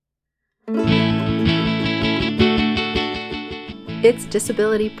It's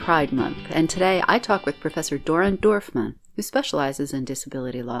Disability Pride Month, and today I talk with Professor Doron Dorfman, who specializes in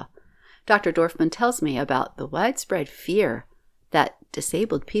disability law. Dr. Dorfman tells me about the widespread fear that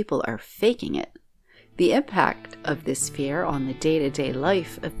disabled people are faking it, the impact of this fear on the day-to-day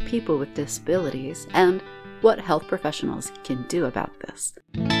life of people with disabilities, and what health professionals can do about this.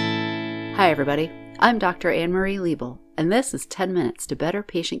 Hi everybody, I'm Dr. Anne-Marie Liebel, and this is 10 Minutes to Better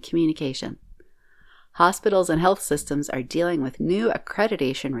Patient Communication. Hospitals and health systems are dealing with new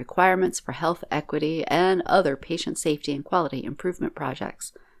accreditation requirements for health equity and other patient safety and quality improvement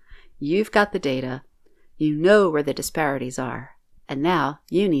projects. You've got the data, you know where the disparities are, and now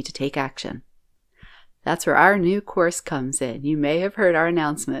you need to take action. That's where our new course comes in. You may have heard our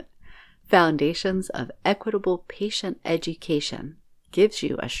announcement. Foundations of Equitable Patient Education gives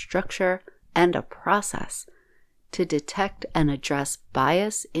you a structure and a process to detect and address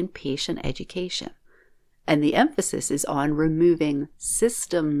bias in patient education. And the emphasis is on removing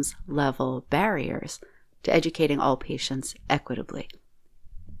systems-level barriers to educating all patients equitably.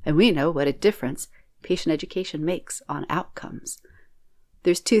 And we know what a difference patient education makes on outcomes.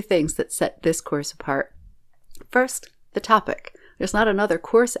 There's two things that set this course apart. First, the topic. There's not another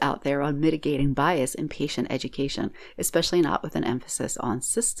course out there on mitigating bias in patient education, especially not with an emphasis on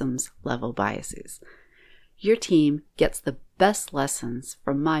systems-level biases. Your team gets the best lessons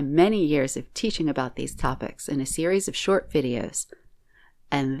from my many years of teaching about these topics in a series of short videos.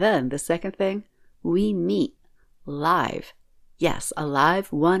 And then the second thing, we meet live. Yes, a live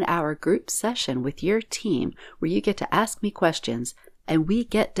 1-hour group session with your team where you get to ask me questions and we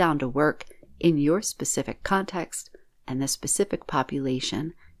get down to work in your specific context and the specific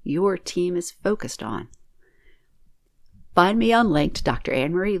population your team is focused on. Find me on LinkedIn, Dr.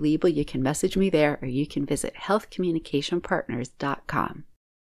 Anne-Marie Liebel. You can message me there, or you can visit healthcommunicationpartners.com.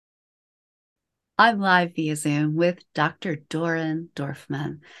 I'm live via Zoom with Dr. Doron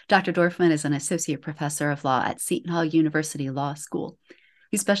Dorfman. Dr. Dorfman is an associate professor of law at Seton Hall University Law School.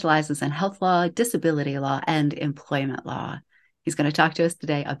 He specializes in health law, disability law, and employment law. He's going to talk to us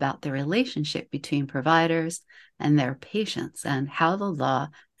today about the relationship between providers and their patients and how the law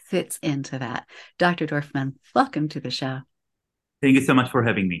fits into that. Dr. Dorfman, welcome to the show. Thank you so much for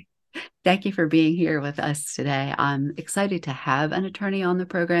having me. Thank you for being here with us today. I'm excited to have an attorney on the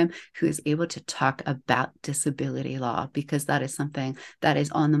program who is able to talk about disability law, because that is something that is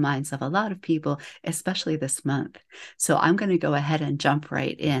on the minds of a lot of people, especially this month. So I'm going to go ahead and jump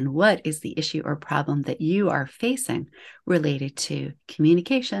right in. What is the issue or problem that you are facing related to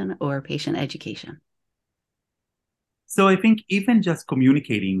communication or patient education? So I think even just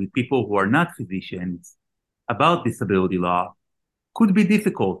communicating with people who are not physicians about disability law could be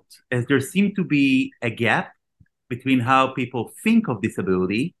difficult, as there seems to be a gap between how people think of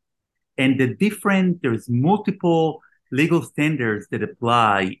disability and there's multiple legal standards that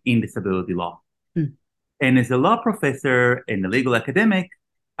apply in disability law. And as a law professor and a legal academic,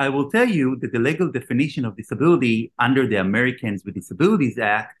 I will tell you that the legal definition of disability under the Americans with Disabilities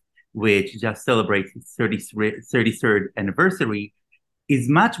Act, which just celebrates its 33rd anniversary, is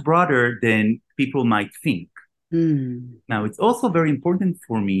much broader than people might think. Now, it's also very important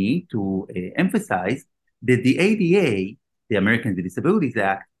for me to emphasize that the ADA, the Americans with Disabilities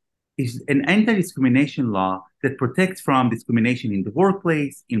Act, is an anti-discrimination law that protects from discrimination in the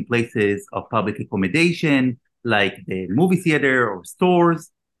workplace, in places of public accommodation, like the movie theater or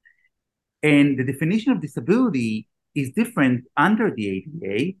stores. And the definition of disability is different under the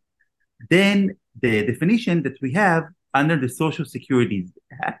ADA than the definition that we have under the Social Security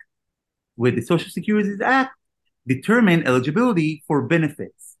Act, where the Social Security Act determine eligibility for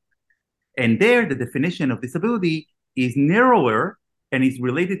benefits. And there, the definition of disability is narrower and is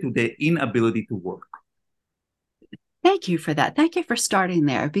related to the inability to work. Thank you for that. Thank you for starting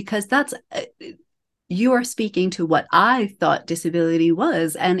there, because that's you are speaking to what I thought disability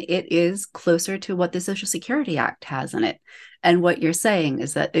was, and it is closer to what the Social Security Act has in it. And what you're saying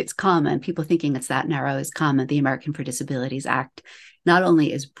is that it's common. People thinking it's that narrow is common. The American for Disabilities Act not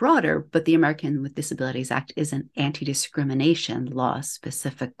only is broader, but the American with Disabilities Act is an anti-discrimination law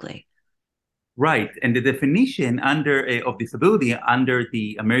specifically. Right. And the definition of disability under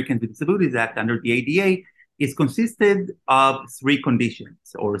the American with Disabilities Act, under the ADA, is consisted of 3 conditions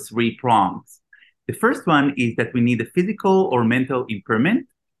or 3 prongs. The first one is that we need a physical or mental impairment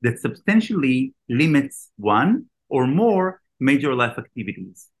that substantially limits one or more major life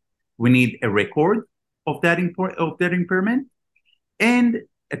activities. We need a record of that impairment, and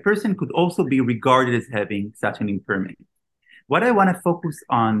a person could also be regarded as having such an impairment. What I want to focus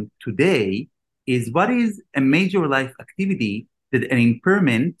on today is what is a major life activity that an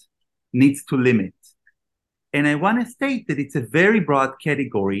impairment needs to limit. And I want to state that it's a very broad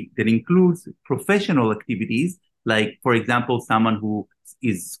category that includes professional activities, like, for example, someone who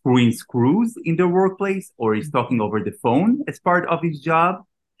is screwing screws in their workplace or is talking over the phone as part of his job.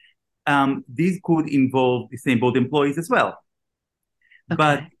 These could involve disabled employees as well.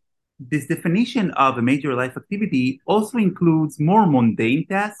 But Okay. this definition of a major life activity also includes more mundane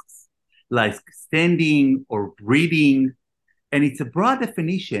tasks like standing or breathing. And it's a broad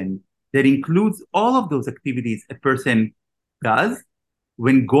definition that includes all of those activities a person does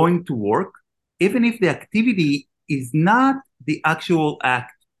when going to work, even if the activity is not the actual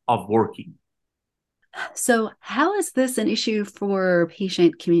act of working. So, how is this an issue for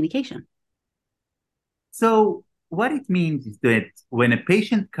patient communication? So, what it means is that when a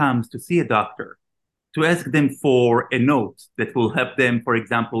patient comes to see a doctor, to ask them for a note that will help them, for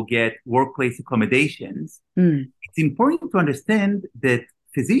example, get workplace accommodations, Mm. it's important to understand that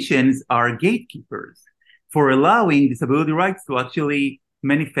physicians are gatekeepers for allowing disability rights to actually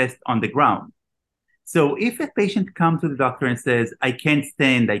manifest on the ground. So if a patient comes to the doctor and says, I can't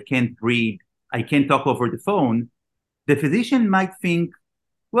stand, I can't breathe, I can't talk over the phone, the physician might think,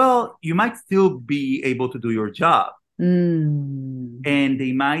 well, you might still be able to do your job. Mm. And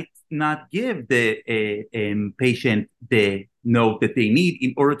they might not give the patient the note that they need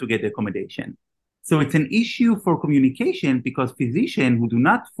in order to get the accommodation. So it's an issue for communication because physicians who do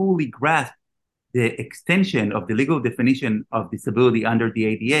not fully grasp the extension of the legal definition of disability under the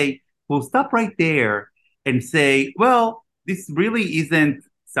ADA will stop right there and say, well, this really isn't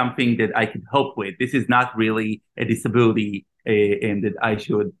something that I can help with. This is not really a disability and that I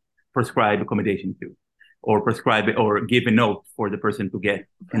should prescribe accommodation to or prescribe it or give a note for the person to get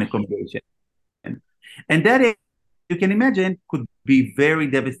an Right. accommodation. And that is, you can imagine, could be very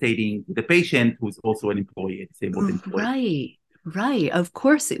devastating to the patient who's also an employee, a disabled employee. Right. Right. Of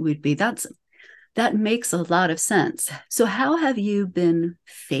course it would be. That makes a lot of sense. So how have you been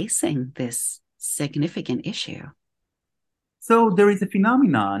facing this significant issue? So there is a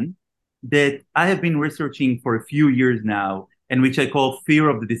phenomenon that I have been researching for a few years now, and which I call fear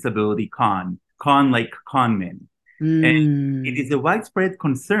of the disability con like con men. And it Mm. is a widespread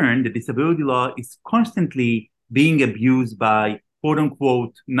concern that disability law is constantly being abused by quote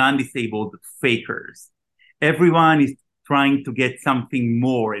unquote non-disabled fakers. Everyone is trying to get something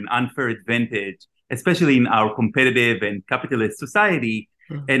more, an unfair advantage, especially in our competitive and capitalist society.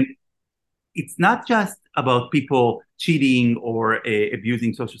 Oh. And it's not just about people cheating or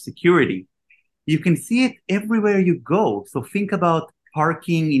abusing Social Security. You can see it everywhere you go. So think about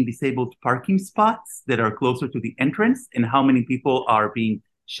parking in disabled parking spots that are closer to the entrance and how many people are being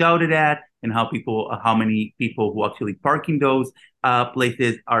shouted at and how many people who actually park in those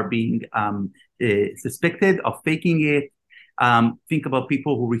places are being suspected of faking it. Think about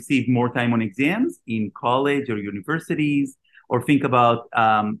people who receive more time on exams in college or universities, or think about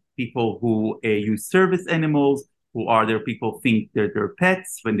people who use service animals, who are there people think they're their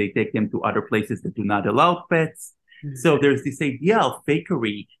pets when they take them to other places that do not allow pets. Mm. So there's this idea of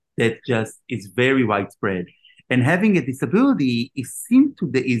fakery that just is very widespread. And having a disability is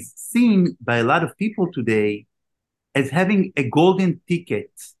seen by a lot of people today as having a golden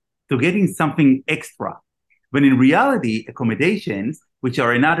ticket to getting something extra. When in reality, accommodations, which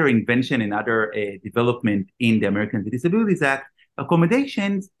are another invention, another development in the Americans with Disabilities Act,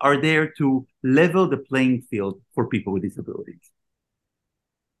 accommodations are there to level the playing field for people with disabilities.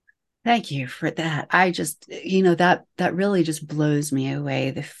 Thank you for that. I just, that really just blows me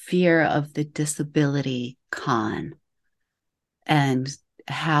away. The fear of the disability con and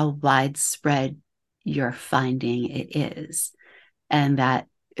how widespread you're finding it is, and that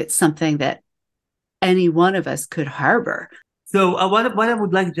it's something that any one of us could harbor. So what I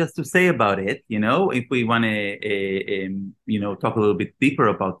would like just to say about it, if we want to, talk a little bit deeper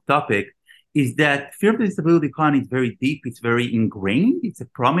about the topic, is that fear of disability con is very deep. It's very ingrained. It's a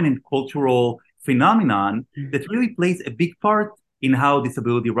prominent cultural phenomenon that really plays a big part in how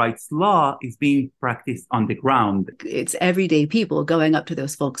disability rights law is being practiced on the ground. It's everyday people going up to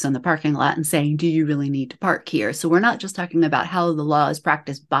those folks in the parking lot and saying, do you really need to park here? So we're not just talking about how the law is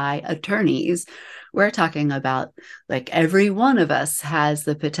practiced by attorneys. We're talking about like every one of us has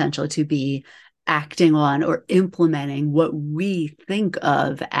the potential to be acting on or implementing what we think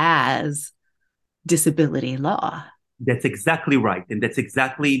of as disability law. That's exactly right. And that's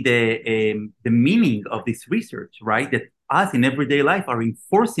exactly the meaning of this research, right? That us in everyday life are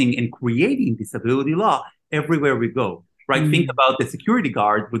enforcing and creating disability law everywhere we go, right? Think about the security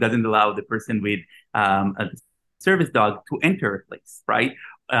guard who doesn't allow the person with a service dog to enter a place, right?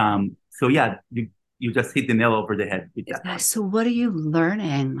 So yeah, you just hit the nail over the head with that one. So what are you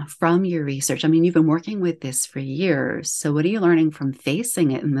learning from your research? I mean, you've been working with this for years. So what are you learning from facing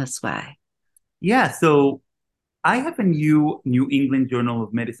it in this way? Yeah, so I have a New England Journal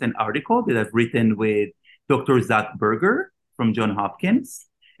of Medicine article that I've written with Dr. Zach Berger from Johns Hopkins.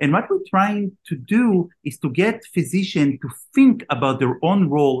 And what we're trying to do is to get physicians to think about their own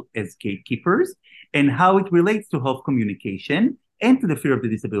role as gatekeepers and how it relates to health communication and to the fear of the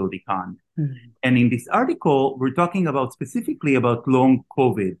disability con. Mm-hmm. And in this article, we're talking about specifically about long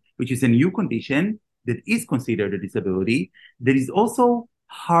COVID, which is a new condition that is considered a disability, that is also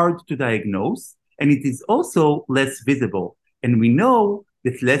hard to diagnose, and it is also less visible. And we know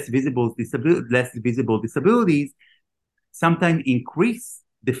that less visible disabilities sometimes increase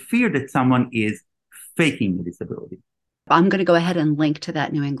the fear that someone is faking a disability. I'm going to go ahead and link to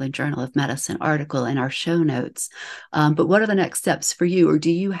that New England Journal of Medicine article in our show notes. But what are the next steps for you? Or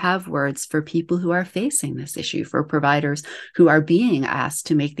do you have words for people who are facing this issue, for providers who are being asked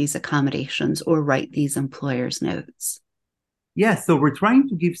to make these accommodations or write these employers' notes? Yes, so we're trying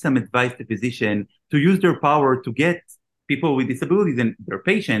to give some advice to physicians to use their power to get people with disabilities and their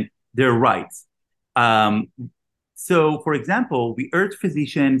patients their rights. So, for example, we urge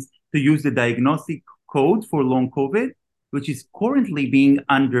physicians to use the diagnostic code for long COVID, which is currently being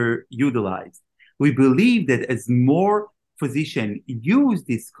underutilized. We believe that as more physicians use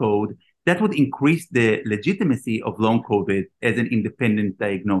this code, that would increase the legitimacy of long COVID as an independent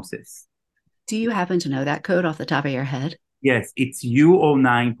diagnosis. Do you happen to know that code off the top of your head? Yes, it's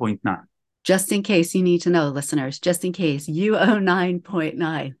U09.9. Just in case you need to know, listeners, just in case,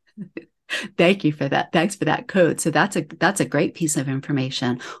 U09.9. Thank you for that. Thanks for that code. So that's a great piece of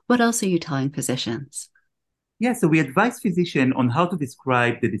information. What else are you telling physicians? Yeah, so we advise physicians on how to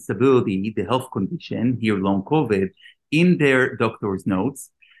describe the disability, the health condition, here long COVID, in their doctor's notes.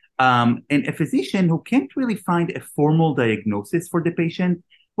 And a physician who can't really find a formal diagnosis for the patient,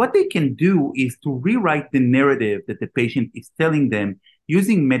 what they can do is to rewrite the narrative that the patient is telling them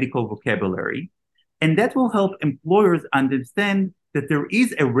using medical vocabulary. And that will help employers understand that there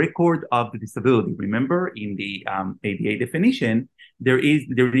is a record of the disability. Remember, in the ADA definition, there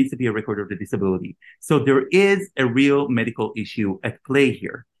needs to be a record of the disability. So there is a real medical issue at play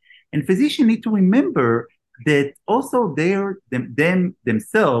here. And physicians need to remember that also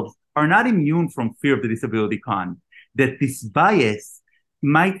themselves are not immune from fear of the disability con, that this bias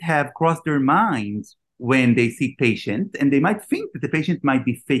might have crossed their minds when they see patients, and they might think that the patient might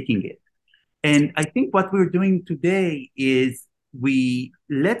be faking it. And I think what we're doing today is we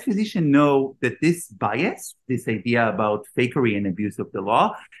let physicians know that this bias, this idea about fakery and abuse of the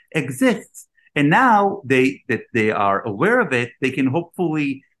law, exists. And now that they are aware of it, they can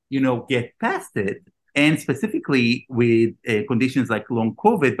hopefully, get past it. And specifically with conditions like long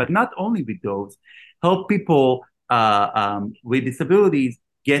COVID, but not only with those, help people with disabilities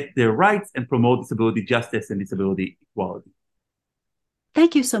get their rights and promote disability justice and disability equality.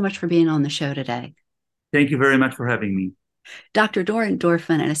 Thank you so much for being on the show today. Thank you very much for having me. Dr. Doron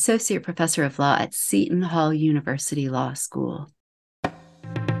Dorfman, an associate professor of law at Seton Hall University Law School.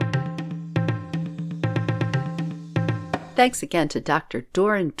 Thanks again to Dr.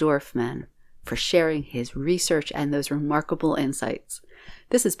 Doron Dorfman for sharing his research and those remarkable insights.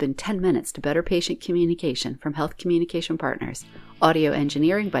 This has been 10 Minutes to Better Patient Communication from Health Communication Partners. Audio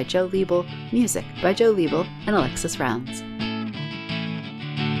engineering by Joe Liebel, music by Joe Liebel and Alexis Rounds.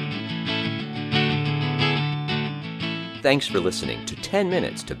 Thanks for listening to 10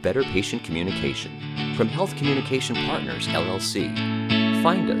 Minutes to Better Patient Communication from Health Communication Partners, LLC.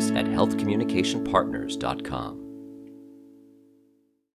 Find us at healthcommunicationpartners.com.